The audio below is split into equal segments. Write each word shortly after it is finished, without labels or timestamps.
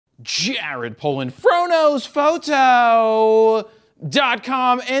Jared Polin,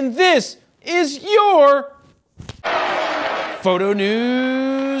 FroKnowsPhoto.com, and this is your Photo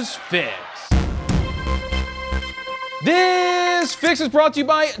News Fix. This fix is brought to you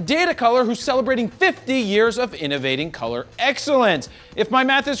by Datacolor, who's celebrating 50 years of innovating color excellence. If my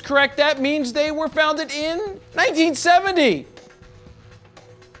math is correct, that means they were founded in 1970.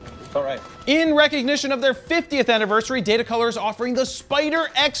 All right. In recognition of their 50th anniversary, Datacolor is offering the Spider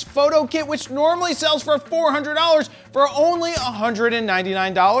X Photo Kit, which normally sells for $400 for only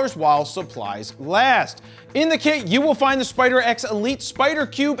 $199 while supplies last. In the kit, you will find the Spider X Elite Spider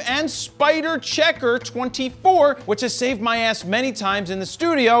Cube and Spider Checker 24, which has saved my ass many times in the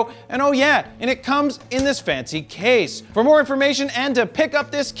studio. And oh yeah, and it comes in this fancy case. For more information and to pick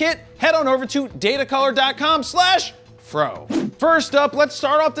up this kit, head on over to datacolor.com/Fro. First up, let's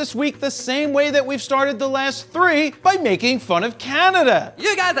start off this week the same way that we've started the last three, by making fun of Canada.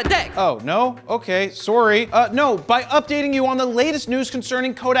 You guys are dicks. Oh, no? Okay, sorry. No, by updating you on the latest news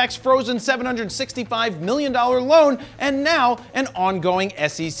concerning Kodak's frozen $765 million loan and now an ongoing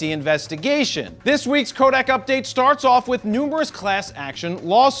SEC investigation. This week's Kodak update starts off with numerous class action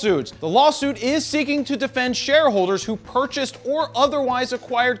lawsuits. The lawsuit is seeking to defend shareholders who purchased or otherwise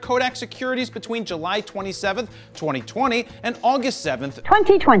acquired Kodak securities between July 27th, 2020 and August 7th,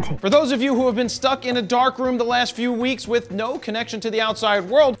 2020. For those of you who have been stuck in a dark room the last few weeks with no connection to the outside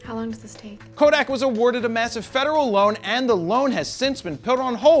world, how long does this take? Kodak was awarded a massive federal loan, and the loan has since been put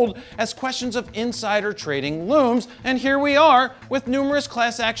on hold as questions of insider trading looms, and here we are with numerous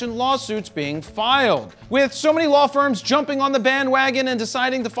class action lawsuits being filed. With so many law firms jumping on the bandwagon and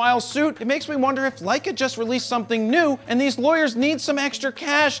deciding to file suit, it makes me wonder if Leica just released something new and these lawyers need some extra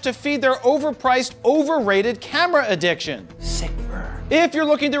cash to feed their overpriced, overrated camera addiction. Sick burn. If you're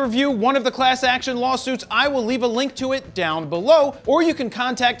looking to review one of the class action lawsuits, I will leave a link to it down below, or you can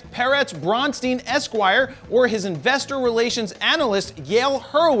contact Peretz Bronstein Esquire or his investor relations analyst, Yale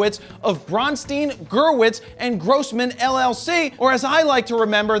Hurwitz of Bronstein, Gurwitz, and Grossman LLC, or as I like to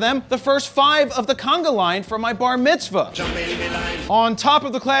remember them, the first 5 of the conga line from my bar mitzvah. On top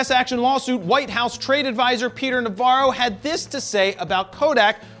of the class action lawsuit, White House trade advisor Peter Navarro had this to say about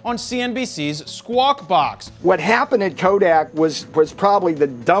Kodak on CNBC's Squawk Box. What happened at Kodak was probably the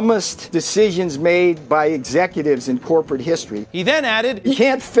dumbest decisions made by executives in corporate history. He then added, you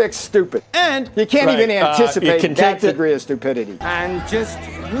can't fix stupid. And you can't even anticipate that degree of stupidity. And just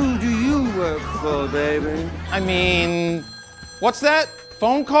who do you work for, baby? I mean, what's that?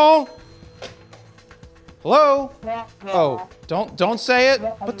 Phone call? Hello? Oh, don't say it,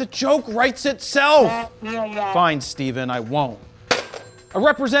 but the joke writes itself. Fine, Steven, I won't. A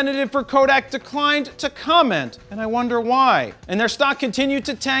representative for Kodak declined to comment, and I wonder why. And their stock continued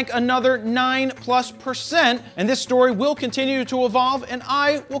to tank another 9+%, and this story will continue to evolve, and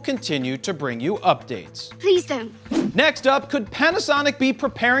I will continue to bring you updates. Please don't. Next up, could Panasonic be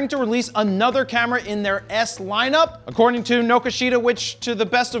preparing to release another camera in their S lineup? According to Nokashita, which to the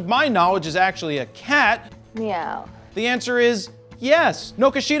best of my knowledge is actually a cat, Meow. the answer is yes.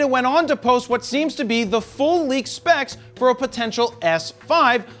 Nokashita went on to post what seems to be the full leak specs for a potential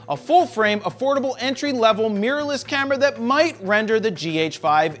S5, a full-frame, affordable entry-level mirrorless camera that might render the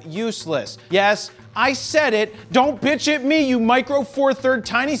GH5 useless. Yes, I said it. Don't bitch at me, you micro four third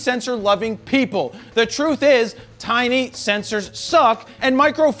tiny sensor loving people. The truth is, tiny sensors suck, and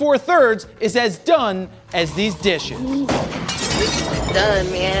micro four thirds is as done as these dishes.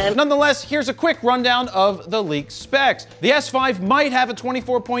 Done, man. Nonetheless, here's a quick rundown of the leaked specs. The S5 might have a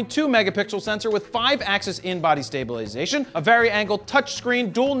 24.2 megapixel sensor with 5-axis in-body stabilization, a vari-angled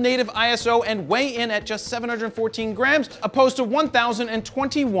touchscreen, dual native ISO, and weigh in at just 714 grams, opposed to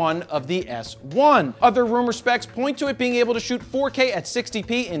 1,021 of the S1. Other rumor specs point to it being able to shoot 4K at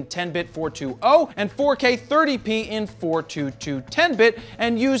 60p in 10-bit 420 and 4K 30p in 422 10-bit,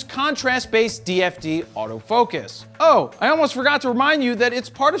 and use contrast-based DFD autofocus. Oh, I almost forgot to remind you that it's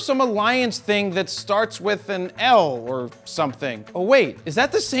part of some alliance thing that starts with an L or something. Oh wait, is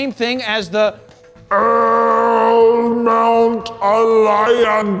that the same thing as the Mount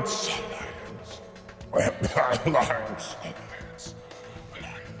Alliance?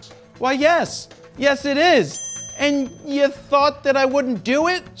 Why yes, yes it is. And you thought that I wouldn't do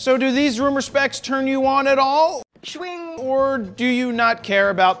it? So do these rumor specs turn you on at all? Swing. Or do you not care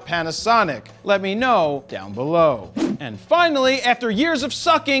about Panasonic? Let me know down below. And finally, after years of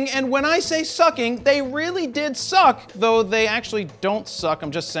sucking, and when I say sucking, they really did suck, though they actually don't suck,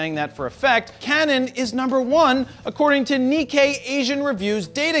 I'm just saying that for effect, Canon is #1 according to Nikkei Asian Review's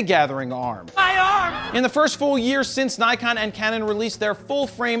data gathering arm. My arm! In the first full year since Nikon and Canon released their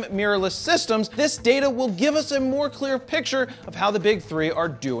full-frame mirrorless systems, this data will give us a more clear picture of how the big three are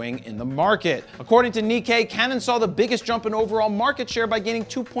doing in the market. According to Nikkei, Canon saw the biggest jump in overall market share by gaining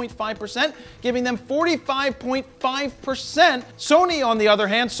 2.5%, giving them 45.5%. Sony, on the other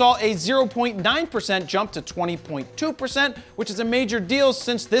hand, saw a 0.9% jump to 20.2%, which is a major deal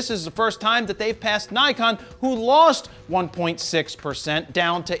since this is the first time that they've passed Nikon, who lost 1.6%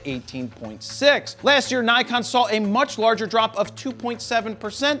 down to 18.6%. Last year, Nikon saw a much larger drop of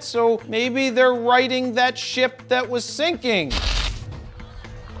 2.7%, so maybe they're righting that ship that was sinking.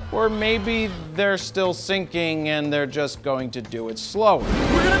 Or maybe they're still sinking and they're just going to do it slower.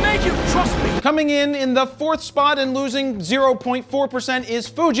 We're gonna make you, trust me! Coming in the 4th spot and losing 0.4% is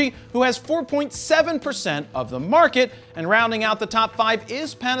Fuji, who has 4.7% of the market. And rounding out the top 5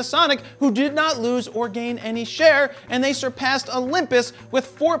 is Panasonic, who did not lose or gain any share, and they surpassed Olympus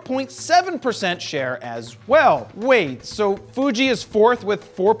with 4.7% share as well. Wait, so Fuji is 4th with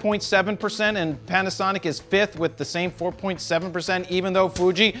 4.7% and Panasonic is 5th with the same 4.7%, even though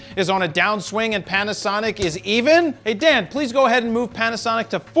Fuji is on a downswing and Panasonic is even? Hey Dan, please go ahead and move Panasonic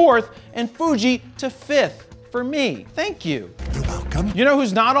to 4th and Fuji to 5th for me. Thank you. You're welcome. You know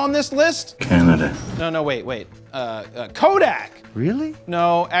who's not on this list? Canada. No, wait. Kodak. Really?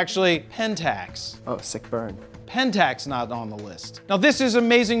 No, actually, Pentax. Oh, sick burn. Pentax not on the list. Now this is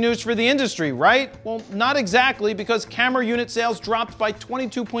amazing news for the industry, right? Well, not exactly, because camera unit sales dropped by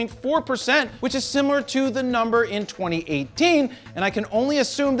 22.4%, which is similar to the number in 2018, and I can only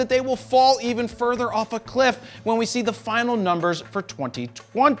assume that they will fall even further off a cliff when we see the final numbers for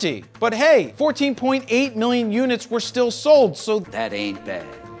 2020. But hey, 14.8 million units were still sold, so That ain't bad.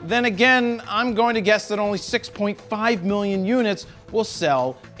 then again, I'm going to guess that only 6.5 million units will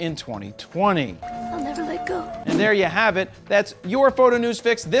sell in 2020. I'll never let go. And there you have it. That's your photo news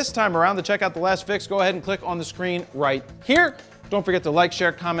fix this time around. To check out the last fix, go ahead and click on the screen right here. Don't forget to like,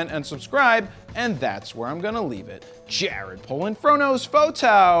 share, comment, and subscribe. And that's where I'm gonna leave it. Jared Polin,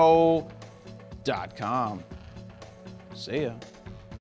 FroKnowsPhoto.com. See ya.